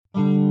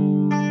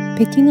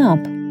Picking up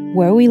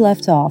where we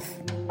left off.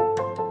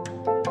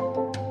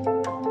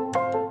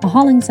 A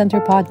Holling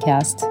Center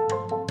podcast.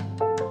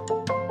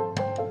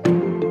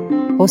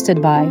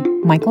 Hosted by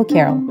Michael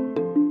Carroll.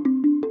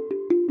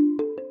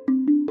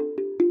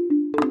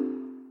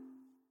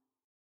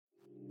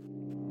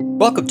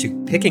 Welcome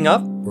to Picking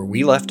Up Where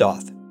We Left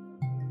Off.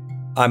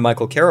 I'm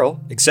Michael Carroll,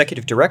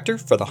 Executive Director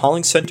for the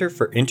Holling Center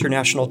for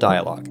International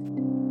Dialogue.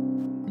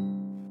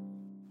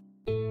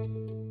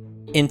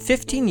 In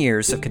 15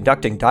 years of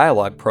conducting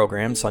dialogue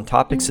programs on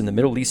topics in the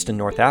Middle East and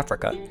North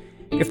Africa,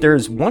 if there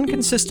is one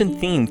consistent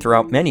theme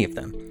throughout many of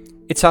them,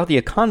 it's how the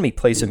economy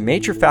plays a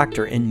major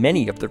factor in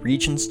many of the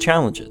region's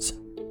challenges.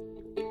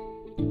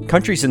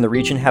 Countries in the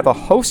region have a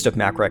host of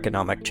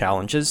macroeconomic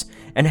challenges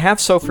and have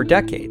so for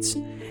decades,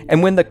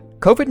 and when the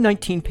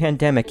COVID-19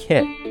 pandemic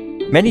hit,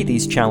 many of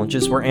these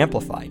challenges were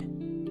amplified.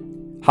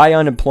 High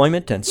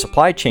unemployment and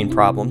supply chain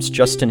problems,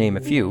 just to name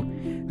a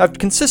few, have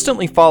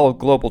consistently followed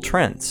global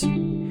trends.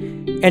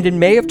 And in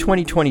May of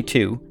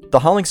 2022, the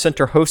Holling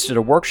Center hosted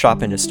a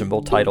workshop in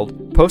Istanbul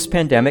titled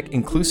Post-Pandemic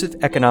Inclusive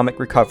Economic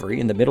Recovery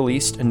in the Middle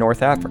East and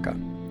North Africa.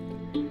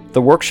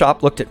 The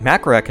workshop looked at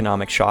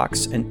macroeconomic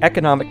shocks and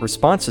economic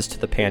responses to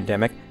the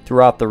pandemic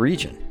throughout the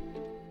region.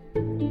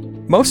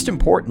 Most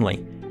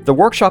importantly, the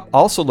workshop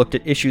also looked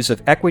at issues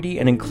of equity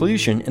and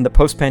inclusion in the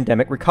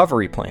post-pandemic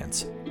recovery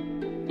plans.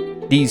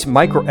 These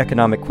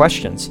microeconomic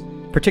questions,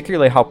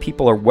 particularly how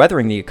people are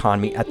weathering the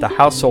economy at the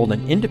household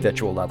and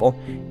individual level,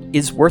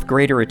 is worth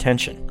greater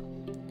attention.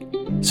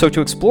 So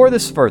to explore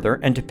this further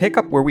and to pick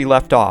up where we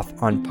left off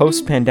on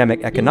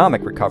post-pandemic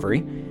economic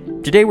recovery,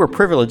 today we're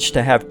privileged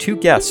to have two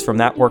guests from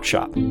that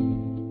workshop.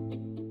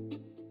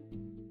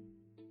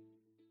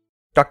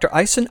 Dr.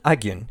 Aysen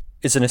Aygün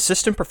is an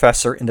assistant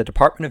professor in the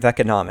Department of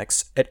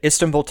Economics at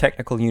Istanbul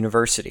Technical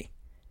University.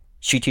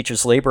 She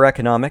teaches labor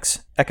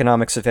economics,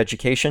 economics of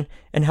education,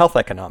 and health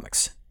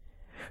economics.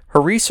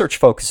 Her research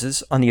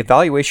focuses on the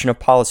evaluation of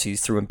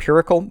policies through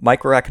empirical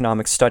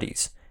microeconomic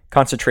studies,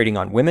 concentrating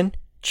on women,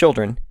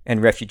 children,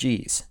 and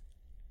refugees.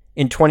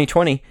 In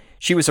 2020,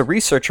 she was a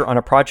researcher on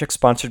a project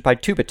sponsored by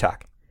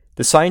TÜBİTAK,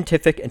 the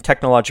Scientific and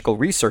Technological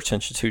Research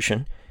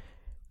Institution,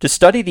 to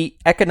study the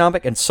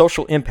economic and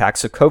social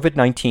impacts of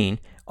COVID-19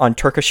 on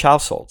Turkish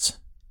households.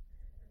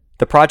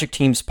 The project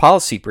team's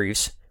policy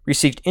briefs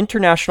received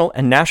international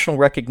and national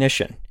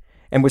recognition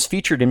and was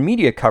featured in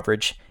media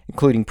coverage,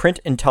 including print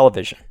and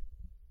television.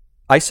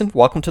 Aysen,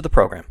 welcome to the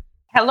program.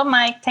 Hello,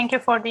 Mike. Thank you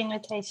for the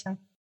invitation.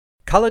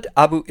 Khaled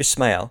Abu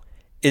Ismail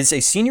is a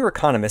senior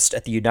economist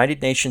at the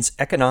United Nations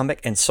Economic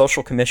and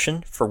Social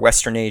Commission for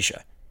Western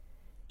Asia.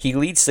 He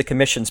leads the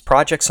Commission's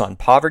projects on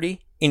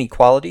poverty,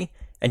 inequality,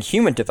 and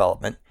human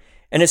development,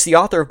 and is the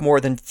author of more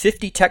than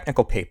 50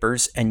 technical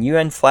papers and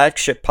UN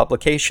flagship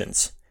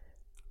publications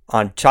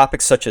on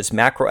topics such as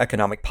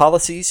macroeconomic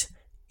policies,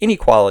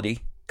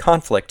 inequality,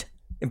 conflict,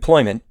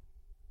 employment,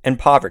 and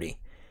poverty,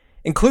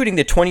 including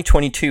the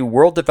 2022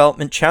 World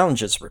Development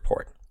Challenges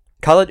Report.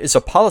 Khaled is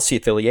a policy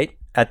affiliate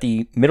at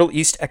the Middle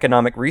East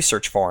Economic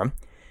Research Forum.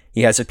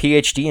 He has a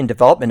PhD in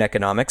development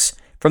economics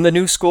from the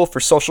New School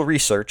for Social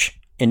Research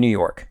in New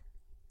York.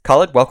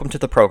 Khaled, welcome to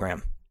the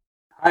program.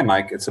 Hi,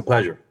 Mike. It's a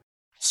pleasure.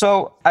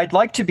 So I'd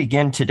like to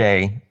begin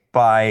today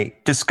by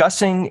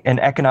discussing an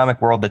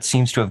economic world that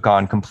seems to have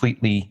gone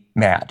completely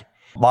mad.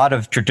 A lot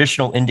of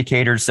traditional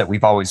indicators that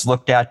we've always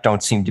looked at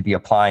don't seem to be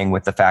applying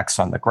with the facts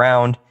on the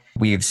ground.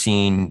 We've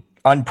seen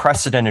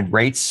unprecedented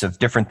rates of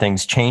different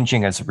things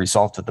changing as a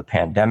result of the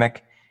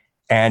pandemic,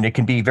 and it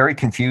can be very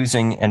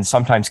confusing and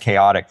sometimes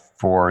chaotic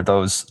for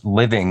those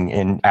living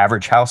in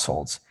average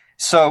households.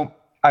 So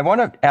I want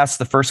to ask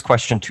the first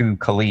question to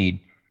Khaled,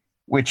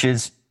 which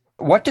is,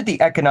 what did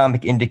the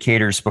economic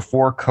indicators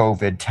before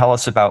COVID tell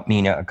us about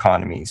MENA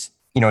economies?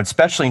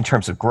 Especially in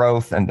terms of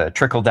growth and the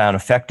trickle-down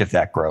effect of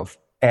that growth.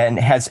 And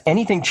has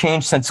anything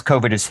changed since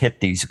COVID has hit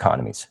these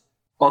economies?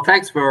 Well,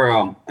 thanks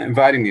for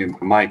inviting me,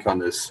 Mike, on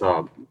this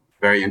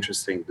very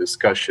interesting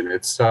discussion.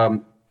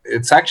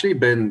 It's actually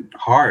been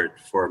hard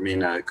for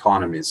MENA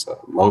economies.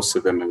 Most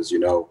of them, as you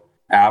know,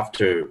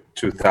 after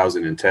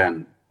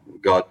 2010,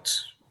 got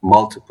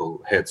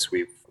multiple hits.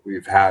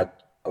 We've had,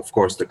 of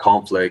course, the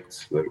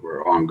conflicts that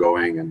were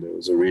ongoing, and there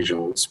was a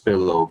regional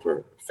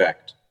spillover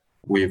effect.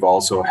 We've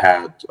also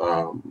had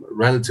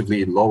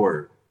relatively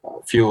lower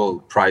fuel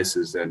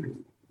prices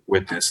than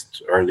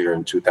witnessed earlier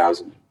in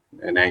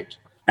 2008.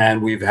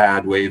 And we've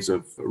had waves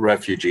of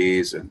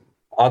refugees and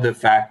other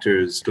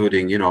factors,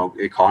 including,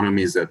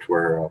 economies that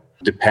were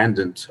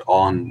dependent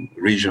on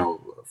regional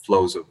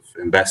flows of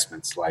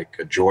investments like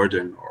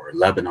Jordan or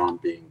Lebanon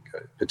being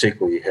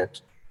particularly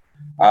hit.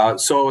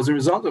 So as a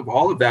result of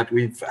all of that,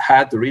 we've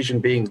had the region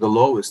being the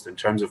lowest in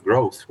terms of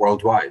growth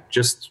worldwide,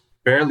 just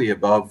barely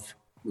above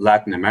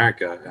Latin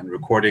America, and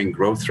recording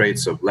growth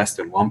rates of less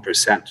than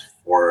 1%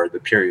 for the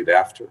period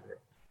after,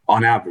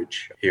 on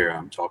average, here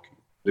I'm talking,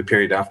 the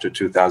period after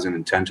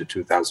 2010 to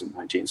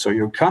 2019. So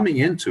you're coming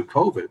into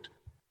COVID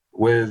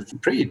with a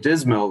pretty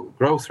dismal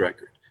growth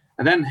record.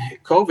 And then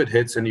COVID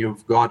hits and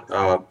you've got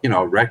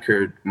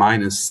record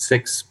minus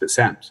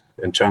 6%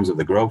 in terms of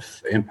the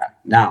growth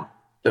impact. Now,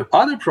 The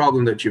other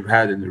problem that you've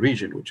had in the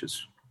region, which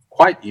is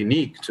quite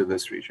unique to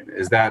this region,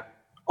 is that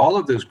all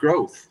of this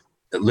growth,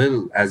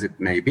 little as it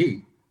may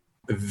be,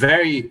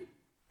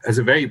 has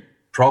a very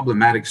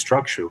problematic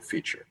structural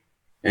feature,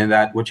 in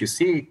that what you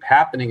see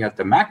happening at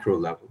the macro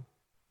level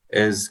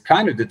is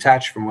kind of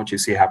detached from what you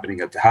see happening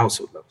at the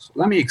household level. So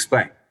let me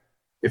explain.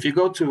 If you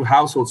go to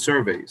household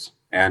surveys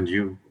and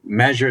you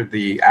measure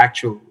the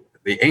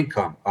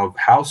income of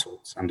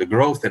households and the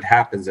growth that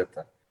happens at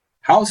the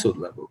household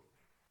level,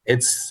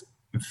 it's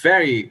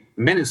very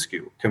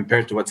minuscule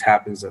compared to what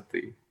happens at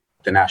the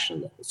national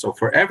level. So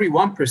for every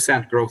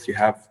 1% growth you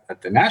have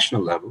at the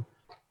national level,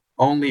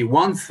 only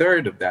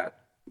 1/3 of that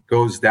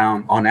goes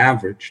down on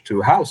average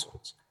to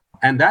households.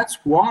 And that's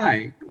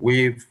why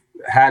we've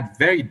had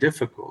very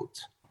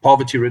difficult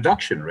poverty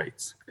reduction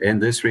rates in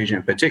this region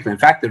in particular. In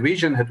fact, the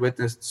region had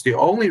witnessed, it's the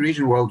only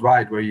region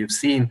worldwide where you've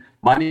seen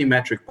money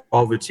metric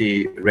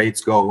poverty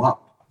rates go up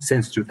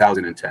since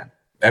 2010.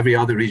 Every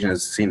other region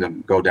has seen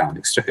them go down.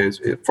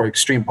 For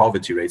extreme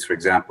poverty rates, for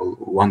example,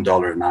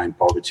 $1.09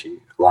 poverty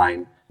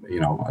line,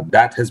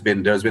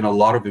 there's been a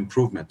lot of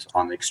improvement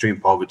on extreme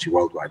poverty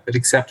worldwide, but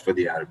except for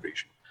the Arab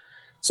region.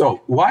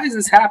 So why is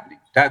this happening?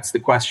 That's the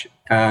question.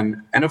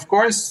 And of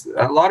course,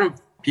 a lot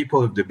of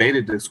people have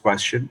debated this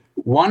question.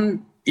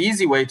 One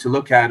easy way to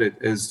look at it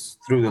is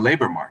through the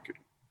labor market.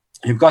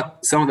 You've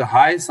got some of the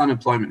highest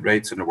unemployment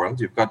rates in the world.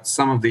 You've got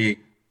some of the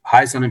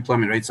highest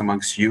unemployment rates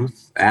amongst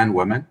youth and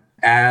women.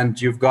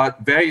 And you've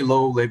got very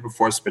low labor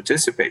force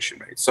participation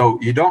rates. So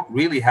you don't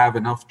really have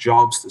enough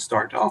jobs to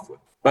start off with.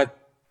 But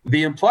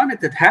the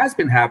employment that has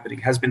been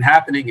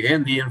happening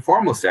in the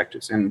informal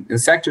sectors, in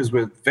sectors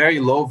with very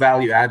low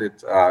value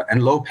added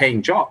and low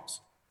paying jobs.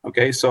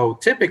 Okay, so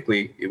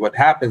typically what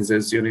happens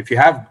is, if you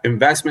have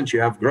investment, you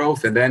have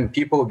growth, and then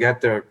people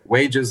get their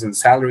wages and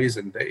salaries,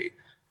 and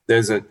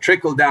there's a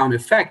trickle down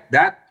effect.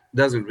 That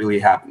doesn't really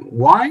happen.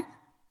 Why?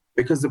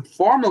 Because the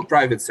formal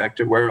private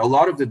sector, where a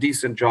lot of the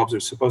decent jobs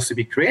are supposed to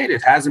be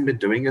created, hasn't been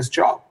doing its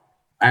job.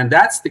 And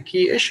that's the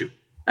key issue.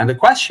 And the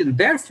question,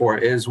 therefore,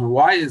 is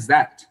why is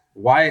that?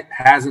 Why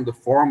hasn't the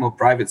formal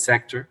private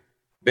sector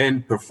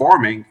been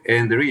performing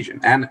in the region?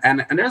 And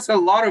there's a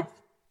lot of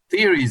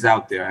theories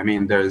out there. I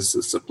mean, there's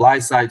a supply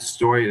side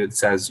story that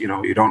says,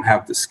 you don't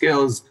have the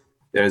skills.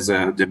 There's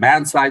a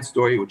demand side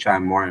story, which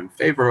I'm more in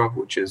favor of,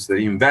 which is the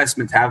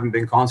investment haven't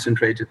been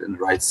concentrated in the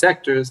right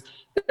sectors.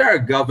 There are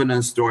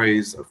governance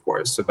stories, of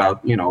course,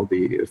 about,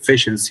 the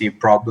efficiency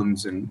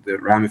problems and the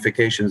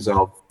ramifications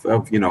of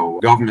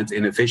government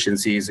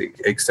inefficiencies,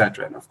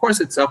 etc. And of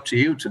course, it's up to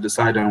you to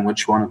decide on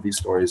which one of these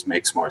stories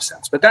makes more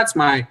sense. But that's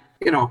my,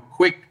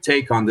 quick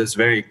take on this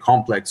very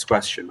complex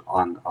question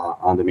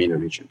on the MENA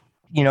region.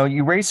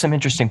 You raised some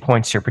interesting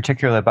points here,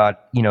 particularly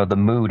about, the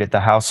mood at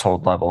the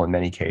household level in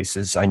many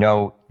cases. I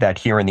know that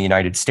here in the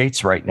United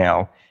States right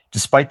now,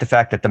 despite the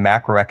fact that the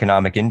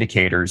macroeconomic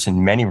indicators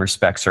in many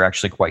respects are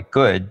actually quite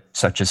good,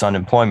 such as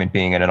unemployment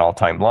being at an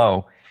all-time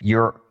low,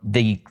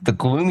 the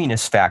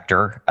gloominess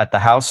factor at the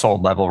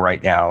household level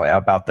right now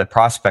about the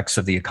prospects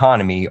of the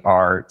economy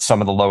are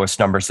some of the lowest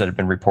numbers that have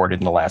been reported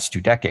in the last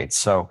 2 decades.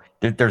 So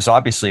there's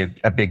obviously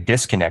a big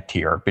disconnect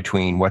here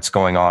between what's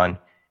going on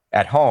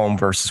at home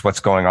versus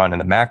what's going on in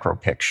the macro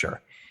picture.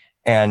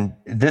 And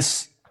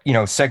this,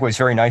 segues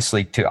very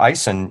nicely to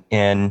Aysen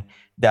in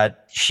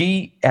that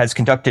she has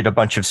conducted a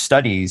bunch of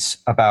studies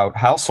about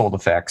household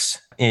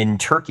effects in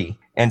Turkey.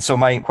 And so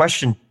my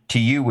question to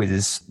you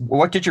is,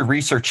 what did your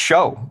research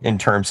show in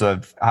terms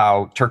of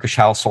how Turkish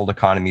household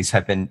economies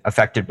have been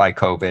affected by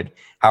COVID?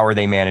 How are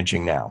they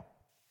managing now?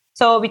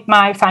 So with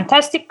my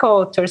fantastic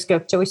co-authors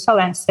Gökçe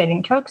Uysal and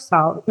Selin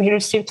Köksal, we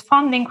received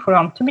funding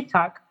from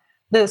TÜBİTAK,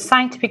 the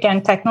Scientific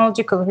and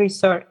Technological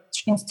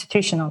Research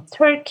Institution of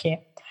Turkey,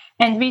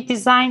 and we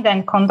designed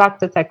and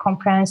conducted a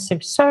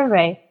comprehensive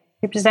survey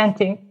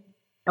representing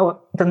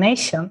the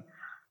nation.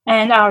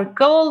 And our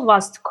goal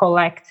was to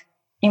collect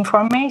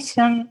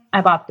information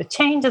about the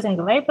changes in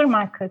the labor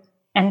market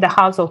and the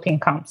household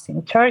incomes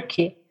in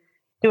Turkey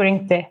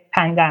during the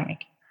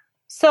pandemic.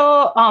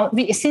 So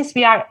since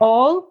we are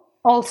all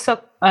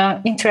also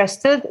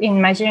interested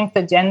in measuring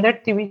the gender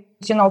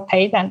divisional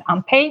paid and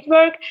unpaid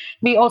work,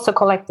 we also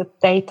collected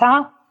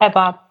data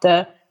about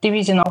the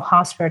divisional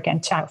housework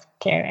and child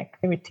care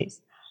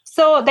activities.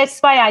 So that's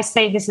why I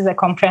say this is a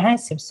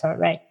comprehensive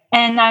survey.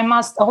 And I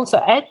must also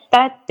add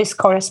that this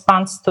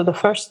corresponds to the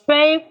first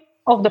wave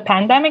of the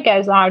pandemic,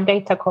 as our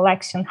data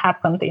collection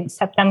happened in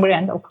September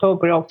and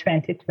October of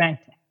 2020.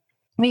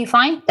 We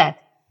find that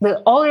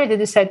the already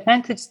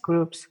disadvantaged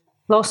groups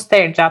lost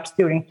their jobs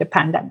during the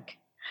pandemic.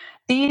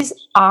 These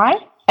are,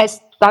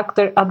 as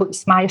Dr. Abu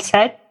Ismail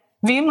said,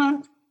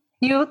 women,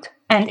 youth,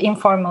 and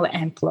informally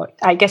employed.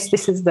 I guess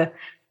this is the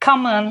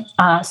common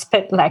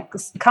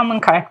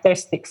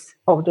characteristics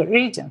of the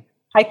region.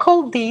 I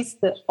call these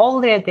the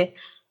already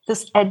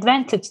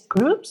disadvantaged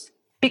groups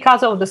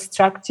because of the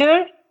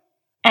structure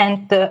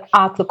and the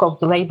outlook of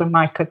the labor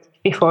market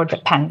before the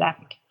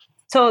pandemic.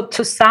 So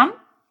to some,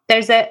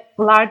 there's a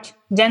large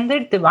gender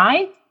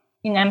divide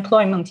in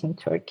employment in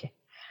Turkey.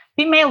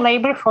 Female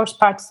labor force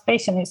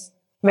participation is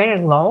very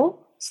low,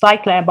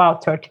 slightly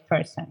above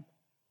 30%.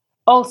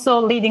 Also,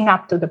 leading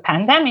up to the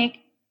pandemic,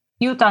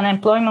 youth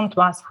unemployment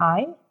was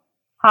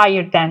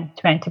higher than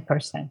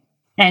 20%.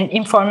 And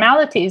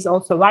informality is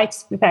also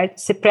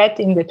widespread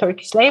in the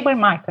Turkish labor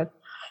market.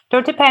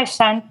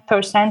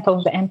 30%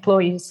 of the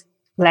employees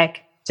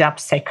lack job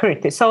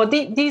security. So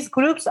these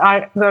groups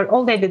were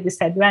already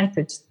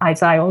disadvantaged,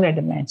 as I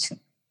already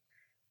mentioned.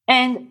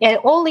 And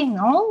all in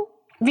all,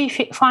 we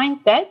find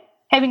that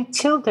having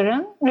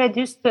children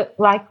reduced the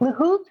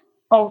likelihood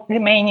of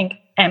remaining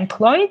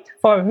employed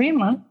for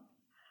women,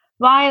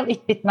 while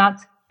it did not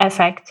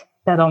affect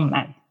that of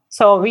men.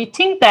 So we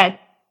think that,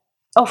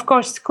 of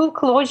course, school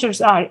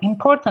closures are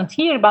important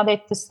here, but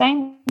at the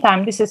same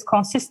time, this is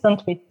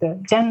consistent with the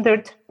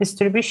gendered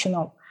distribution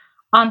of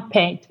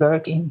unpaid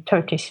work in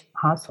Turkish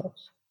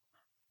households.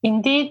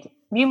 Indeed,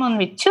 women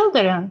with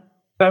children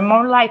were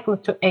more likely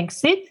to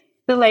exit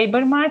the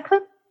labor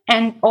market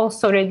and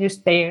also reduce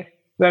their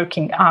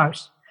working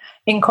hours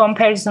in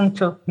comparison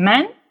to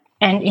men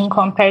and in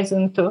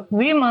comparison to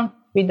women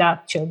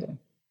without children.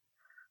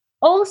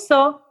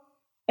 Also,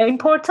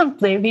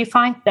 importantly, we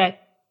find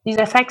that these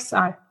effects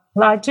are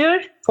larger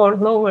for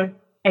lower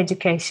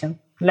education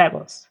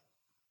levels.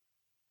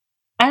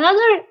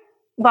 Another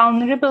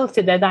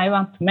vulnerability that I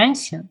want to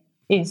mention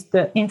is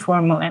the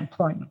informal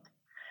employment.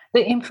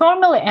 The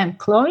informally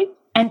employed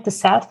and the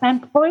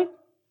self-employed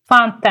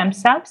found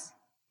themselves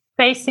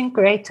facing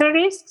greater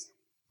risks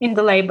in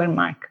the labor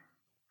market.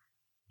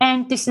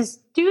 And this is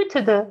due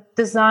to the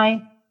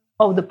design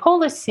of the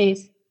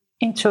policies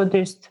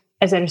introduced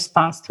as a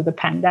response to the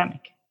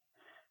pandemic.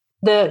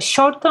 The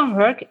short-term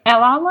work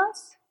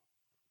allowance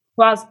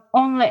was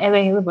only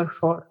available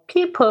for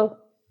people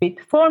with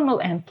formal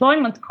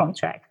employment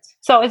contracts.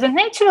 So as a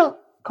natural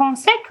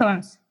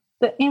consequence,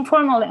 the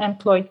informally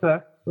employed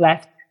were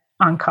left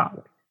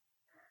uncovered.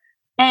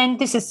 And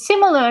this is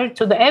similar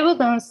to the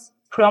evidence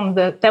from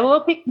the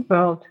developing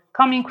world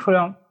coming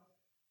from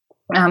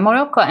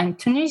Morocco and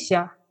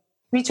Tunisia,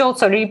 which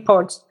also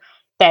reports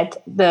that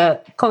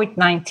the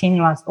COVID-19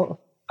 was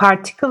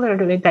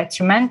particularly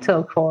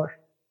detrimental for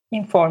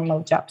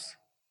informal jobs.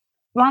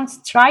 One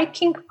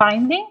striking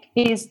finding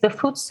is the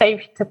food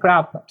safety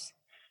problems.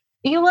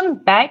 Even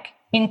back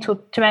into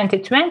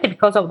 2020,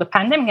 because of the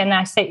pandemic, and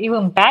I say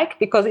even back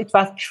because it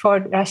was before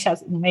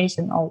Russia's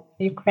invasion of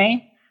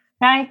Ukraine,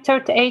 right?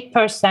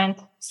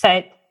 38%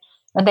 said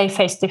they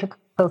faced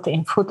difficulty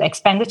in food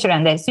expenditure.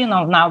 And as you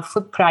know, now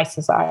food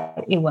prices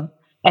are even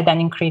at an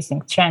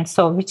increasing trend,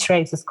 so which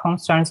raises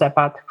concerns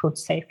about food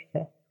safety.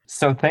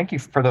 So thank you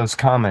for those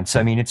comments.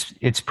 I mean,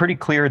 it's pretty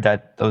clear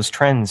that those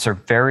trends are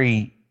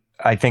very,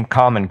 I think,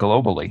 common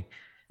globally,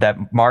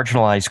 that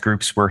marginalized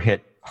groups were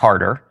hit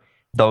harder.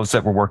 Those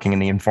that were working in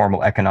the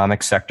informal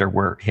economic sector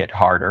were hit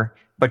harder.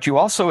 But you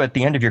also, at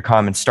the end of your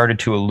comments, started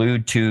to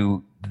allude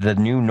to the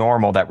new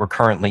normal that we're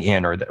currently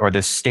in, or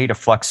this state of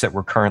flux that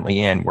we're currently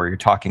in, where you're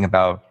talking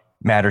about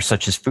matters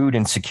such as food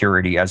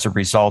insecurity as a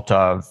result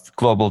of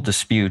global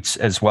disputes,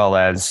 as well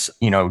as,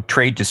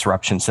 trade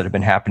disruptions that have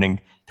been happening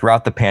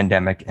throughout the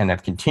pandemic and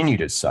have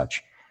continued as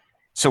such.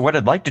 So what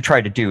I'd like to try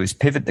to do is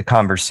pivot the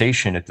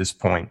conversation at this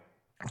point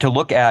to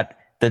look at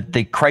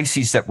the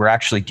crises that we're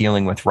actually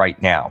dealing with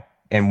right now.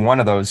 And one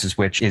of those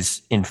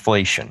is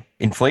inflation.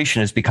 Inflation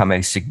has become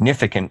a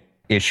significant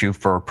issue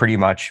for pretty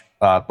much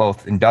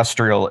both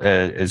industrial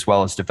as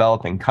well as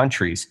developing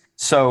countries.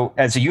 So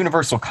as a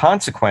universal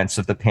consequence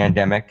of the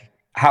pandemic,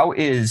 how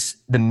is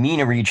the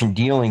MENA region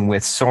dealing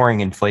with soaring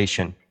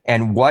inflation?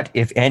 And what,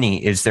 if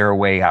any, is there a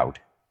way out?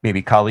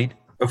 Maybe Khalid?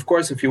 Of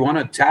course, if you want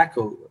to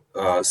tackle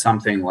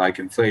something like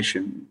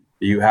inflation,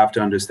 you have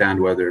to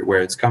understand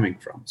where it's coming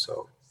from.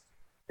 So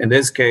in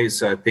this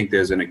case, I think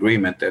there's an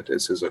agreement that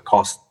this is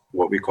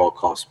what we call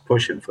cost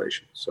push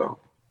inflation. So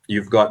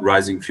you've got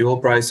rising fuel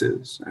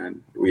prices,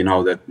 and we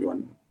know that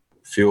when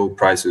fuel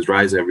prices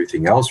rise,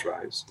 everything else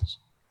rises.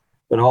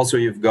 But also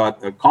you've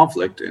got a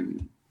conflict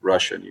in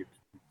Russia and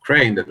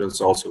Ukraine that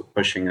is also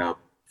pushing up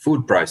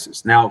food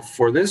prices. Now,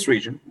 for this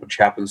region, which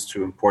happens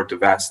to import the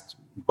vast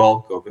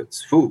bulk of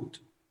its food,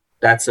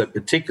 that's a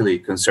particularly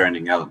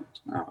concerning element.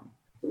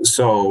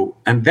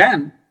 And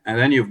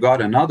then you've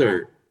got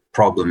another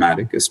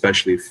problematic,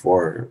 especially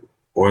for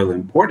oil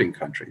importing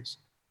countries,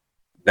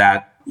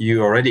 that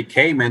you already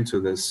came into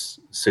this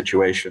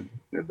situation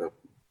with the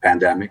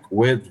pandemic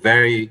with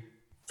very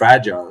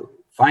fragile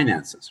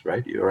finances,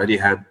 right? You already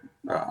had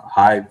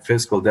high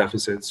fiscal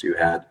deficits, you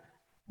had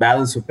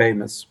balance of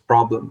payments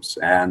problems,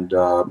 and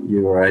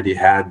you already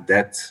had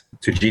debt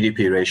to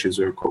GDP ratios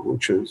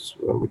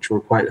which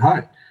were quite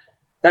high.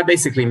 That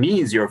basically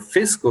means your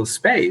fiscal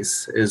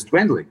space is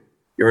dwindling.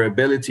 Your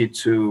ability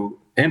to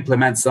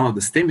implement some of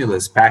the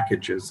stimulus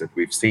packages that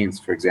we've seen,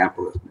 for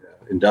example,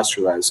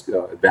 industrialized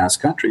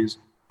advanced countries,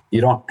 you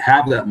don't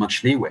have that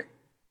much leeway,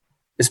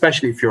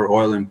 especially if you're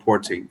oil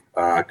importing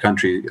a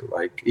country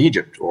like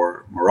Egypt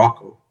or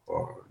Morocco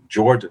or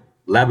Jordan.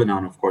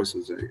 Lebanon, of course,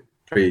 is a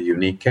pretty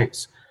unique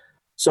case.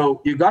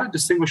 So you got to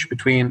distinguish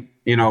between,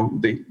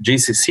 the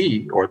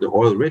GCC or the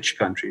oil-rich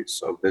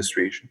countries of this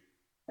region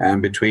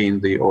and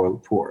between the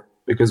oil poor.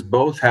 because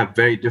both have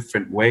very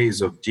different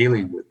ways of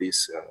dealing with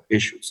these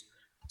issues.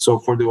 So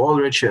for the oil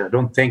rich, I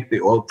don't think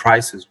the oil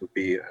prices would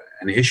be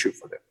an issue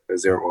for them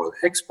because they're oil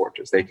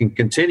exporters. They can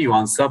continue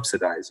on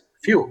subsidizing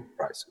fuel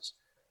prices.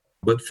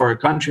 But for a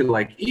country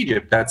like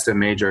Egypt, that's a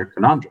major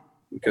conundrum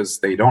because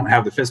they don't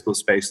have the fiscal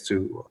space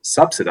to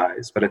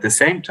subsidize. But at the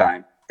same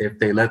time, if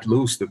they let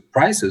loose the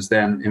prices,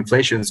 then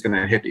inflation is going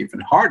to hit even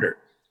harder.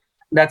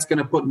 That's going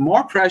to put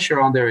more pressure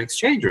on their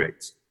exchange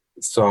rates,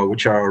 so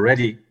which are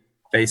already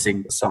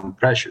facing some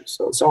pressure.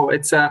 So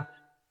it's a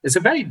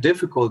very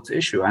difficult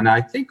issue. And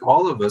I think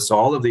all of us,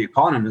 all of the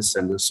economists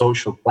and the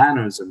social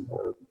planners and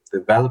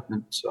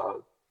development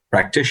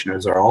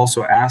practitioners are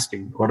also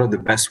asking what are the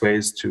best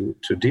ways to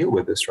deal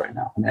with this right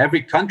now. And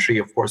every country,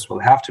 of course, will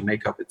have to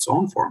make up its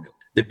own formula,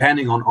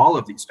 depending on all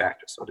of these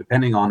factors. So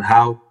depending on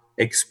how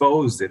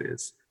exposed it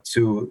is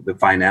to the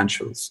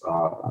financials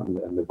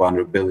and the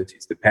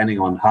vulnerabilities, depending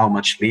on how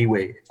much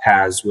leeway it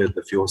has with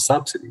the fuel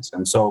subsidies.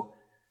 And so,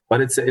 but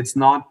it's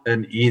not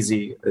an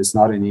easy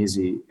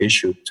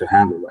issue to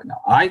handle right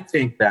now. I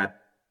think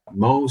that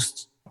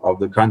most of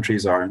the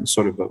countries are in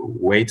sort of a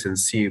wait and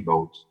see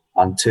mode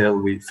until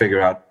we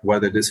figure out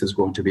whether this is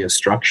going to be a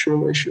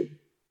structural issue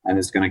and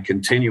it's going to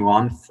continue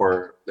on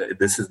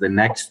this is the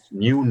next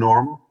new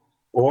normal,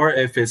 or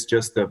if it's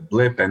just a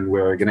blip and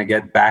we're going to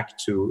get back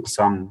to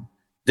some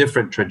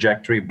different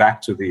trajectory,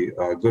 back to the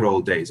good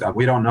old days.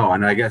 We don't know.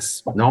 And I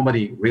guess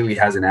nobody really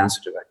has an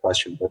answer to that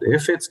question. But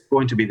if it's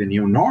going to be the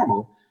new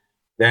normal,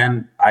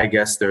 then I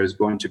guess there's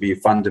going to be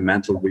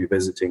fundamental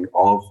revisiting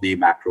of the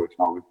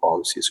macroeconomic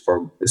policies,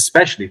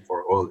 especially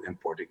for oil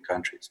importing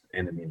countries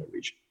in the MENA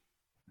region.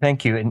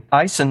 Thank you. And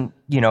Aysen,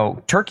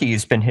 Turkey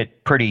has been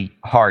hit pretty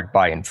hard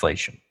by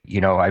inflation.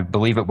 I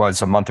believe it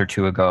was a month or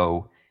two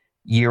ago,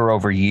 year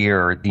over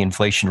year, the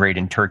inflation rate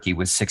in Turkey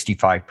was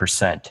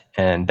 65%.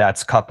 And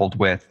that's coupled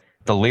with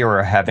the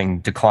lira having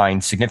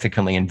declined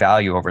significantly in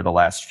value over the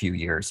last few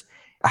years.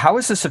 How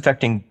is this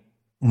affecting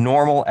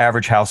normal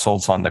average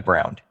households on the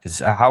ground?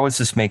 How is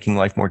this making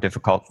life more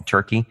difficult in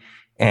Turkey?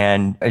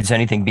 And is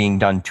anything being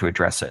done to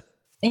address it?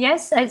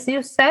 Yes, as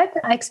you said,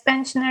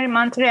 expansionary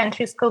monetary and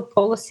fiscal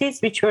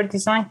policies which were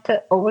designed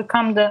to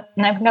overcome the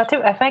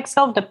negative effects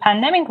of the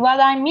pandemic. What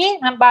I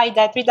mean by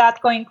that,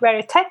 without going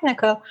very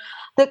technical,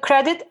 the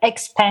credit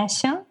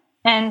expansion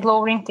and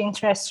lowering the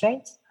interest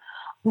rates.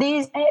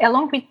 These,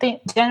 along with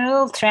the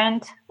general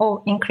trend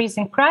of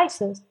increasing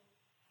prices,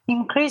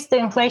 increased the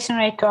inflation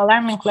rate to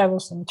alarming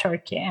levels in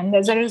Turkey. And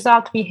as a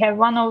result, we have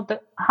one of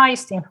the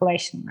highest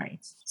inflation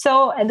rates.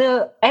 So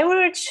the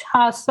average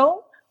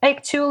household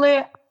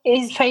actually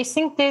is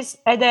facing this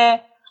at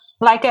an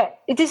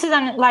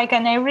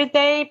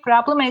everyday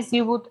problem, as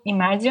you would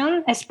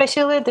imagine.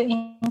 Especially the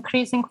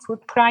increasing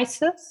food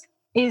prices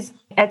is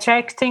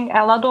attracting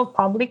a lot of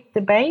public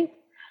debate,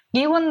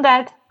 given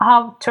that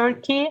how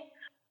Turkey,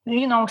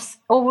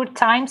 over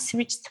time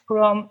switched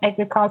from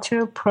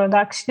agricultural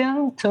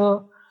production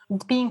to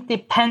being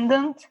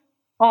dependent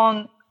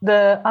on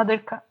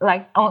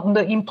on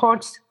the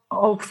imports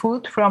of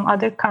food from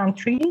other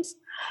countries.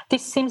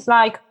 This seems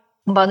like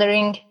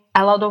bothering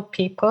a lot of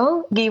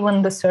people,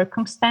 given the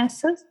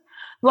circumstances.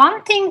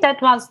 One thing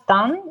that was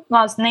done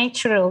was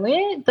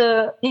naturally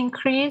the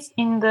increase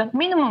in the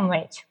minimum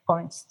wage, for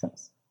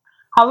instance.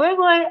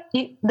 However,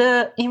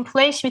 the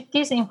inflation with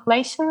these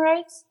inflation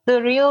rates,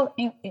 the real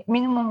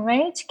minimum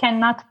wage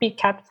cannot be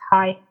kept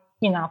high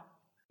enough,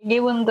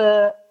 given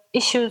the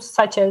issues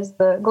such as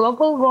the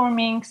global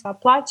warming,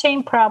 supply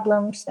chain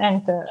problems,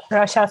 and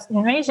Russia's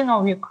invasion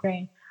of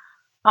Ukraine.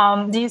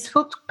 These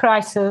food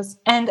prices,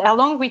 and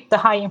along with the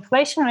high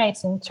inflation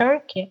rates in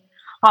Turkey,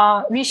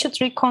 we should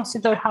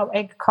reconsider how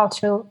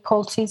agricultural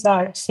policies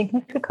are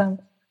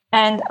significant.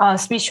 And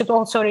we should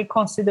also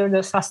reconsider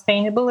the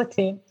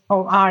sustainability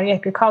of our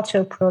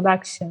agricultural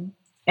production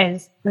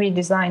as we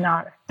design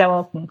our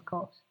development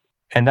goals.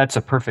 And that's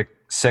a perfect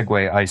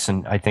segue,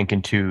 Aysen, I think,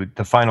 into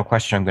the final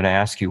question I'm going to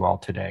ask you all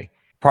today,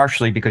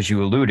 partially because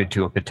you alluded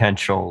to a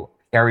potential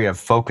area of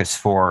focus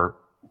for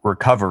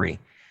recovery.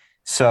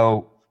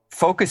 So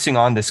focusing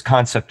on this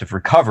concept of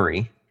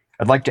recovery,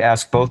 I'd like to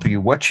ask both of you,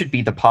 what should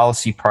be the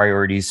policy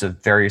priorities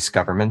of various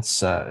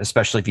governments,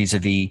 especially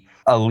vis-a-vis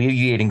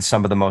alleviating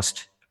some of the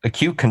most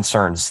acute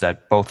concerns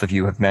that both of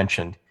you have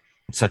mentioned,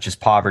 such as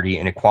poverty,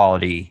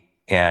 inequality,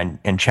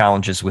 and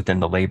challenges within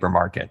the labor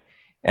market?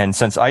 And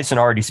since Aysen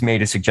already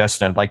made a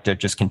suggestion, I'd like to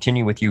just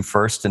continue with you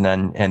first, and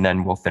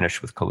then we'll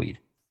finish with Khalid.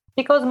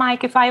 Because,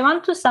 Mike, if I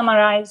want to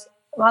summarize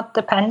what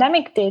the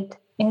pandemic did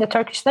in the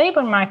Turkish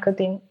labor market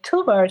in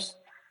 2 words,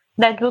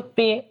 that would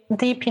be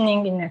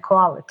deepening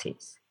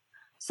inequalities.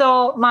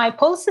 So my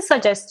policy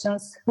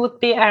suggestions would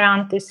be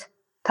around this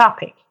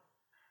topic.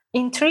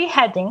 In 3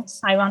 headings,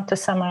 I want to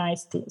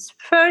summarize these.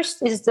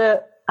 First is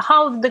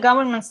how the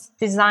governments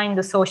design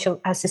the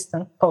social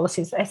assistance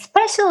policies,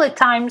 especially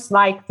times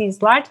like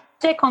these large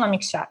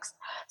economic shocks,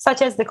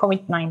 such as the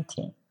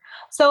COVID-19.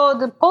 So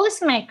the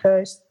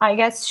policymakers, I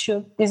guess,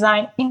 should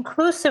design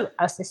inclusive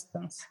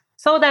assistance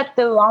so that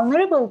the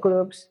vulnerable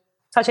groups,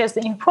 such as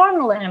the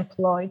informally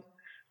employed,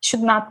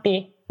 should not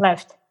be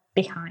left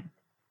behind.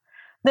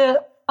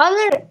 The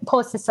other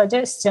policy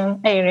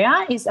suggestion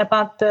area is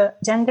about the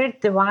gender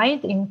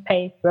divide in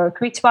paid work,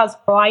 which was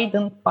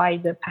widened by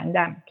the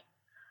pandemic.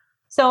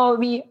 So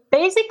we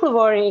basically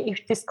worry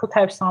if this could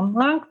have some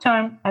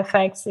long-term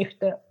effects if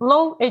the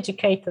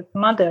low-educated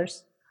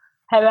mothers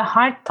have a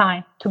hard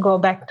time to go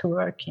back to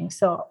working.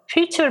 So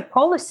future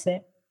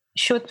policy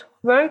should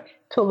work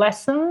to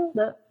lessen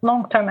the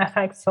long-term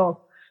effects of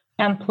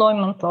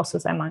employment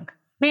losses among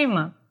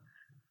women.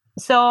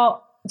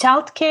 So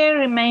childcare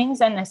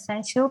remains an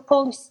essential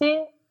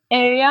policy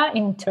area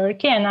in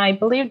Turkey, and I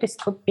believe this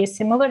could be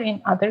similar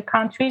in other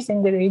countries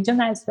in the region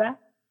as well.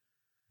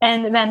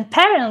 And when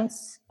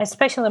parents,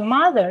 especially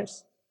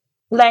mothers,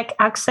 lack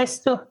access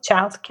to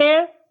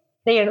childcare,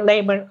 their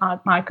labor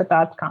market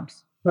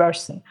outcomes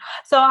worsen.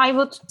 So I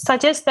would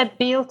suggest that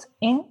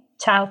built-in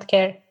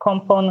childcare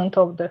component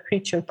of the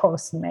future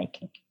policy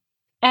making.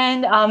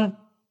 And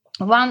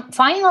one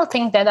final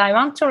thing that I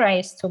want to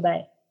raise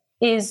today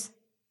is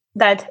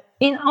that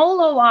in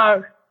all of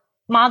our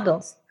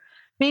models,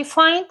 we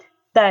find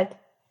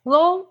that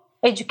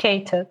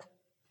low-educated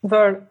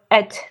were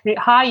at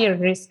higher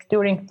risk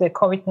during the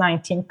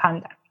COVID-19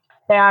 pandemic.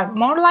 They are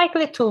more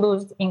likely to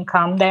lose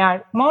income. They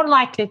are more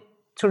likely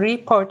to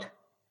report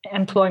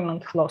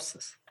employment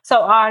losses.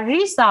 So our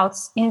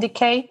results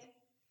indicate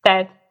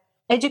that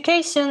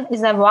education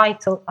is a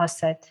vital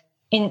asset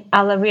in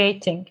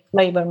alleviating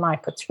labor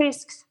market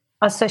risks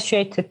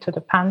associated to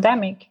the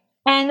pandemic.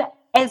 And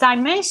as I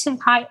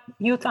mentioned, high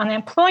youth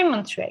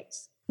unemployment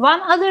rates.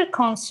 One other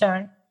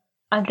concern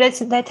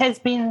that has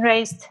been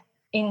raised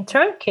in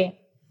Turkey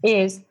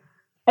is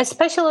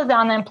especially the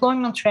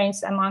unemployment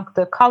rates among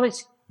the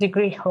college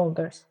degree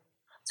holders.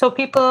 So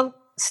people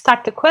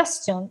start to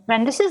question,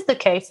 when this is the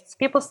case,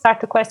 people start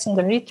to question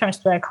the returns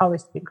to a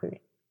college degree.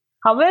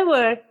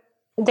 However,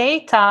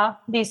 data,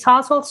 this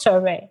household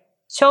survey,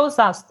 shows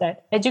us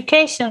that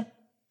education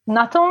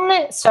not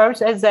only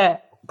serves as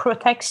a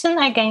protection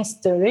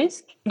against the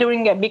risk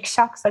during a big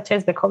shock such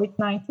as the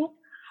COVID-19,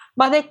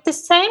 but at the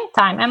same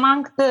time,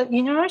 among the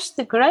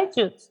university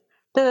graduates,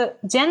 the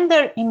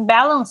gender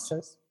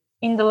imbalances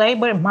in the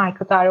labor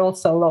market are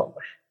also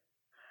lower.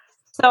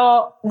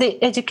 So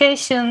the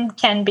education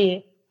can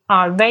be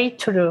our way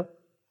through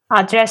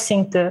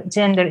addressing the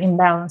gender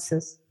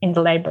imbalances in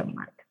the labor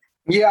market.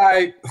 Yeah,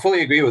 I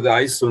fully agree with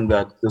Aysun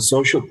that the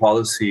social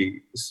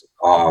policies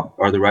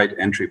are the right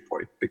entry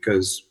point,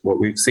 because what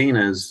we've seen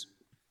is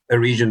a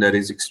region that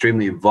is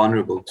extremely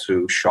vulnerable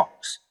to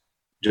shocks.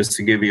 Just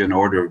to give you an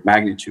order of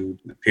magnitude,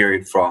 the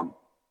period from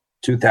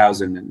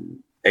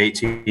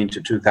 2018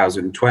 to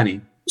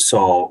 2020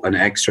 saw an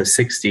extra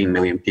 16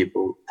 million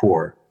people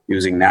poor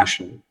using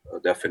national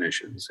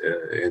definitions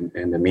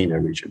in the MENA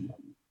region,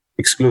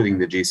 excluding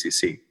the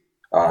GCC,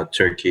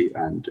 Turkey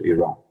and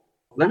Iran.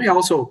 Let me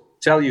also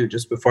tell you,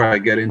 just before I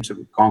get into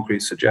the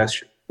concrete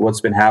suggestion,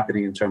 what's been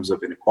happening in terms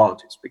of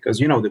inequalities. Because,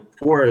 the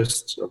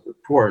poorest of the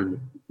poor and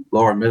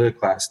lower middle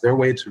class, their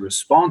way to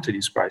respond to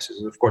these crises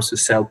is, of course, to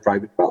sell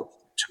private wealth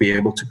to be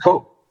able to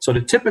cope. So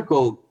the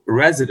typical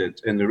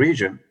resident in the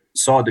region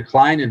saw a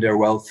decline in their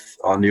wealth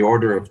on the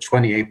order of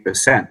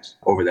 28%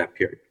 over that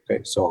period.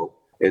 Okay, so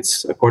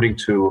it's, according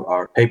to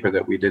our paper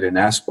that we did in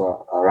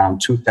ESPA,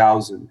 around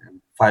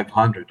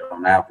 2,500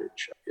 on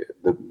average.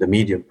 The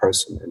median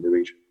person in the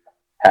region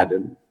had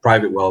a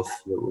private wealth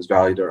that was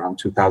valued around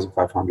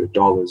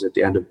 $2,500 at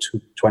the end of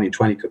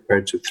 2020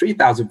 compared to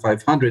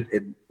 $3,500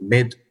 in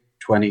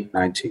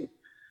mid-2019.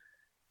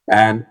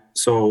 And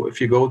so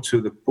if you go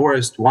to the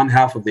poorest one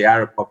half of the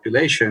Arab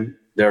population,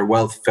 their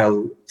wealth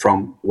fell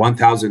from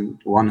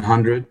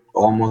 1,100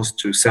 almost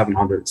to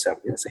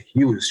 770. That's a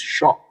huge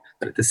shock.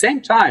 But at the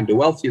same time, the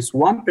wealthiest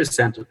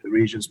 1% of the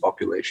region's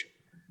population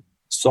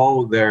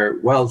saw their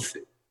wealth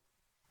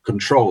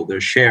control,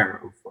 their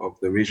share of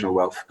the regional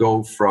wealth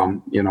go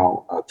from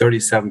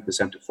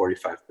 37% to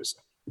 45%.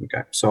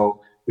 Okay,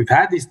 so we've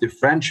had these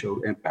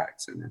differential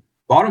impacts, and the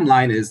bottom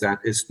line is that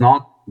it's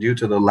not due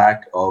to the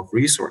lack of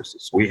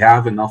resources. We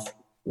have enough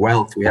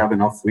wealth, we have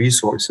enough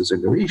resources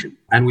in the region,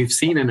 and we've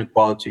seen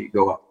inequality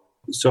go up.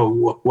 So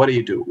what do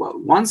you do? Well,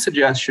 one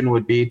suggestion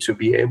would be to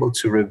be able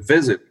to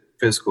revisit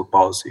fiscal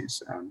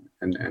policies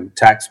and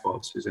tax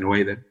policies in a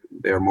way that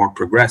they're more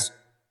progressive,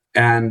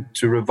 and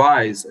to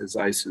revise, as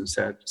Aysun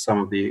said, some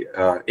of the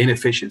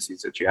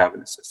inefficiencies that you have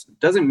in the system.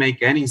 It doesn't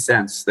make any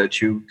sense that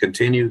you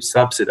continue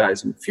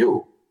subsidizing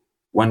fuel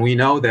when we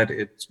know that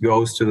it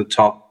goes to the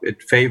top,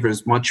 it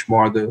favors much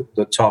more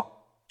the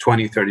top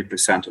 20,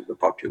 30% of the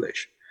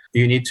population.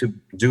 You need to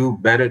do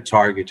better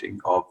targeting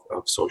of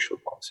social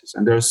policies.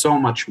 And there's so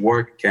much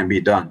work can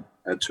be done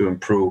to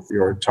improve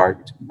your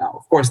targeting. Now,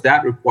 of course,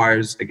 that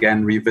requires,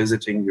 again,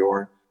 revisiting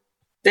your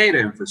data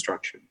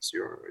infrastructures.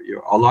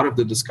 A lot of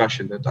the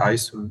discussion that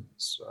Aysun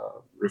is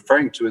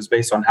referring to is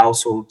based on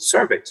household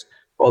surveys.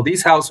 Well,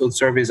 these household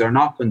surveys are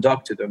not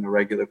conducted on a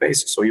regular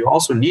basis. So you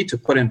also need to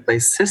put in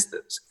place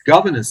systems,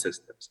 governance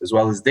systems, as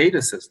well as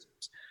data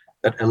systems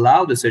that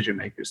allow decision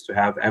makers to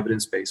have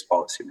evidence-based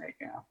policy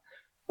making.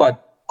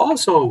 But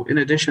also, in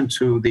addition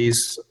to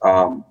these,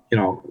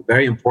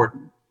 very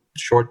important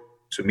short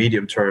to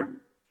medium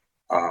term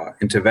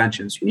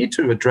interventions, you need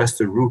to address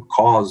the root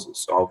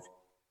causes of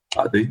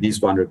these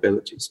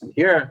vulnerabilities. And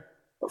here,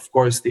 of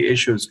course, the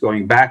issue is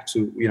going back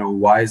to,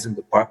 why isn't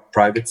the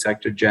private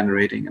sector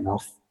generating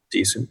enough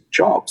decent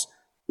jobs?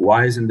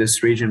 Why isn't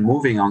this region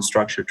moving on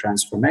structural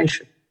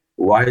transformation?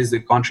 Why is the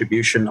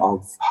contribution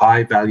of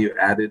high value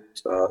added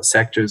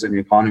sectors in the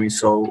economy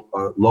so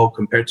low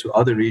compared to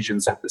other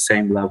regions at the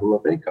same level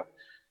of income?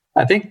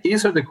 I think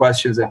these are the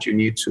questions that you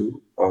need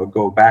to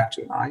go back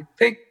to. And I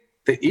think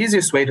the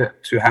easiest way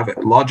to have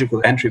a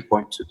logical entry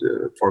point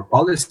for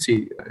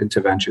policy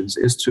interventions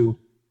is to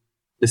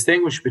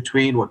distinguish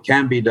between what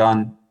can be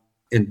done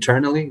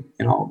internally,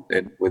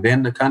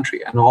 within the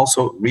country, and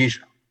also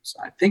regional. So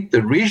I think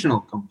the regional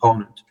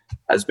component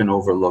has been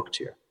overlooked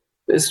here.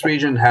 This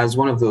region has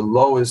one of the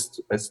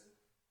lowest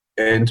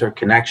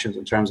interconnections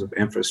in terms of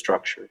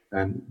infrastructure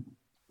and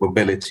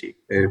mobility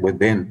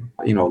within,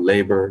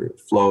 labor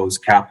flows,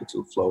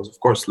 capital flows. Of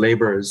course,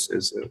 labor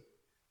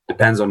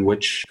depends on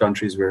which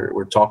countries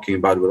we're talking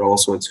about, but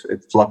also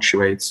it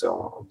fluctuates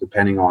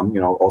depending on,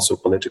 also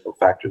political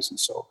factors and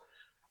so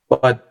on.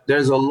 But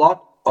there's a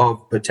lot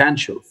of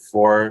potential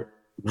for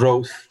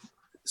growth,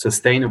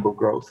 sustainable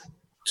growth,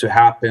 to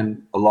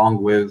happen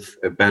along with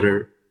a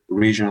better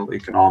regional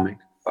economic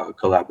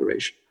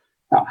collaboration.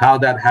 Now, how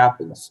that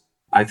happens,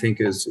 I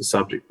think, is a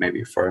subject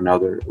maybe for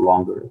another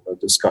longer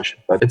discussion.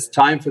 But it's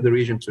time for the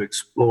region to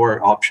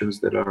explore options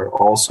that are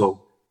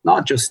also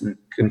not just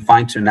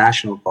confined to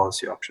national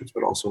policy options,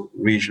 but also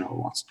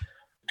regional ones.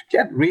 To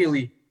get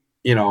really,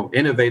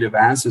 innovative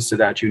answers to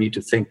that, you need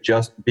to think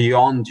just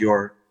beyond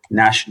your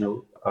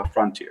national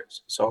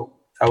frontiers. So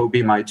that would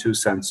be my 2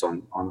 cents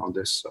on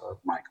this,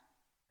 Mike.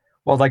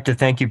 Well, I'd like to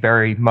thank you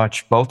very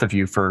much, both of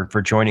you, for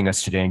joining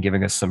us today and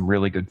giving us some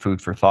really good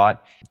food for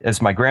thought.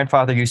 As my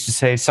grandfather used to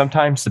say,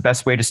 sometimes the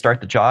best way to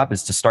start the job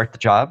is to start the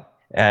job.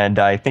 And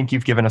I think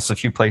you've given us a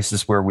few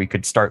places where we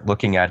could start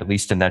looking at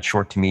least in that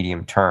short to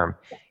medium term.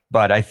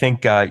 But I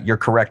think you're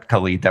correct,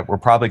 Khalid, that we're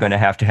probably going to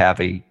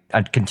have a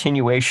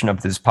continuation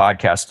of this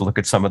podcast to look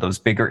at some of those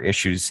bigger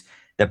issues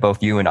that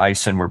both you and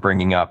Aysen were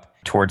bringing up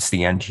towards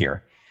the end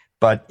here.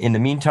 But in the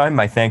meantime,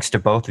 my thanks to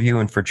both of you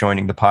and for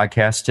joining the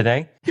podcast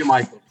today. Thank you,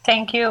 Michael.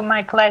 Thank you.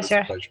 My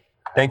pleasure.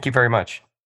 Thank you very much.